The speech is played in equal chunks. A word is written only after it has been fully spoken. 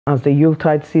As the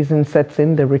Yuletide season sets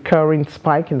in, the recurring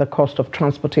spike in the cost of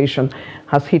transportation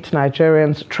has hit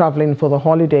Nigerians traveling for the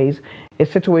holidays, a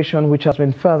situation which has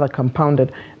been further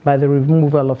compounded by the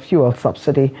removal of fuel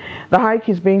subsidy. The hike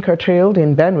is being curtailed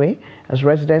in Benue, as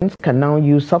residents can now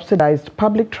use subsidized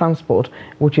public transport,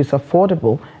 which is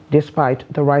affordable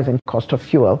despite the rising cost of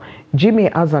fuel. Jimmy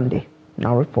Azande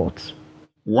now reports.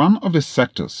 One of the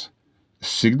sectors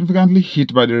significantly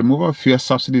hit by the removal of fuel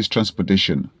subsidy is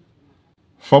transportation.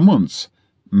 For months,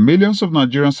 millions of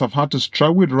Nigerians have had to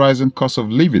struggle with rising costs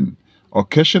of living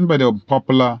occasioned by the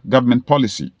unpopular government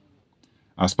policy.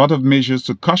 As part of measures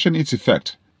to cushion its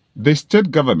effect, the state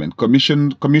government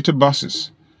commissioned commuter buses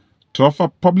to offer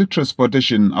public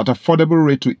transportation at affordable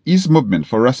rate to ease movement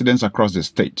for residents across the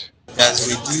state. It has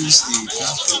reduced the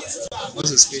traffic,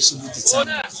 most especially the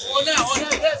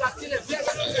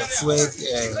fuel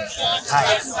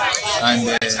high, and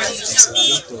as a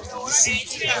result of this,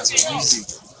 it has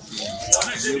reduced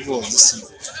the level of this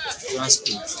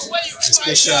transport,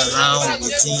 especially around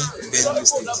within Benue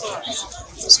state.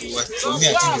 So for me,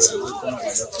 I think it's a welcome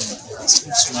development. It's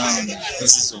good smile on the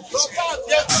faces of people.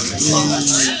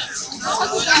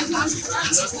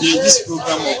 This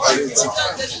program of Palliative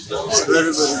is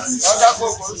very, very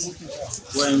good.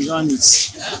 We're enjoying it,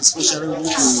 especially with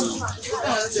the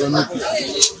Benue people.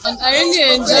 And I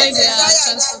really enjoy their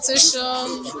transportation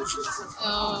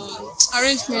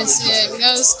arrangements here,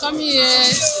 because coming here,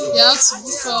 you have to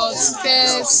book for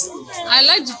tickets. I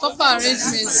like the proper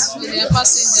arrangements for their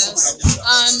passengers,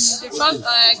 and the fact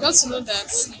I got to know that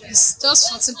it's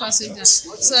just 14 passengers.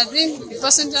 So I think the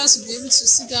passengers will be able to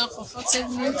sit down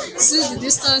comfortably, since the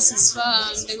distance is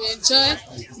far, and they will enjoy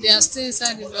their stay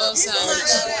inside the bus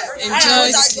and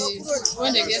enjoy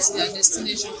when they get to their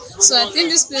destination. So I think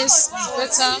this place is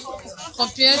better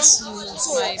compared to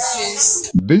my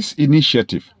place. This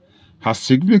initiative has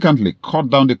significantly cut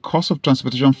down the cost of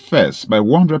transportation fares by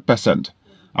 100%,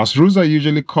 as routes that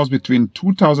usually cost between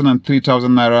 2,000 and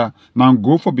 3,000 naira now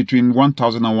go for between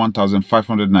 1,000 and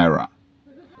 1,500 naira.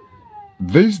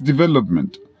 This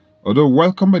development, although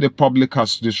welcomed by the public,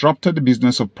 has disrupted the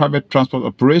business of private transport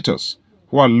operators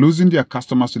who are losing their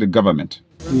customers to the government.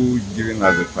 Food given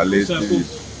as a palliative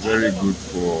is very good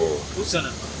for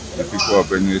the people of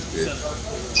Benue State.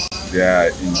 They are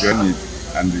enjoying it,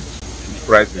 and the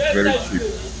price is very cheap.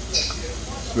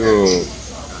 So,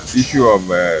 issue of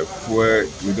fuel,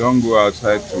 we don't go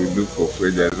outside to look for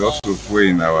fuel. There's also fuel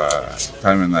in our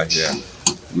terminal here.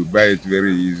 We buy it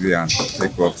very easy and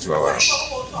take off to our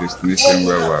destination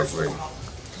where we are going.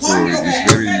 So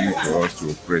it's very easy for us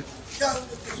to operate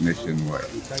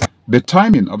nationwide. The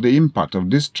timing of the impact of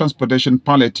this transportation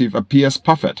palliative appears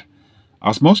perfect,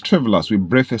 as most travelers will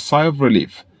breathe a sigh of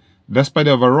relief despite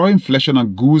the overall inflation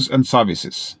on goods and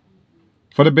services.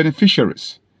 For the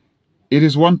beneficiaries, it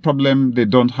is one problem they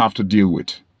don't have to deal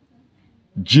with.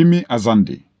 Jimmy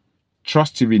Azande,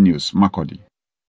 Trust TV News, Makurdi.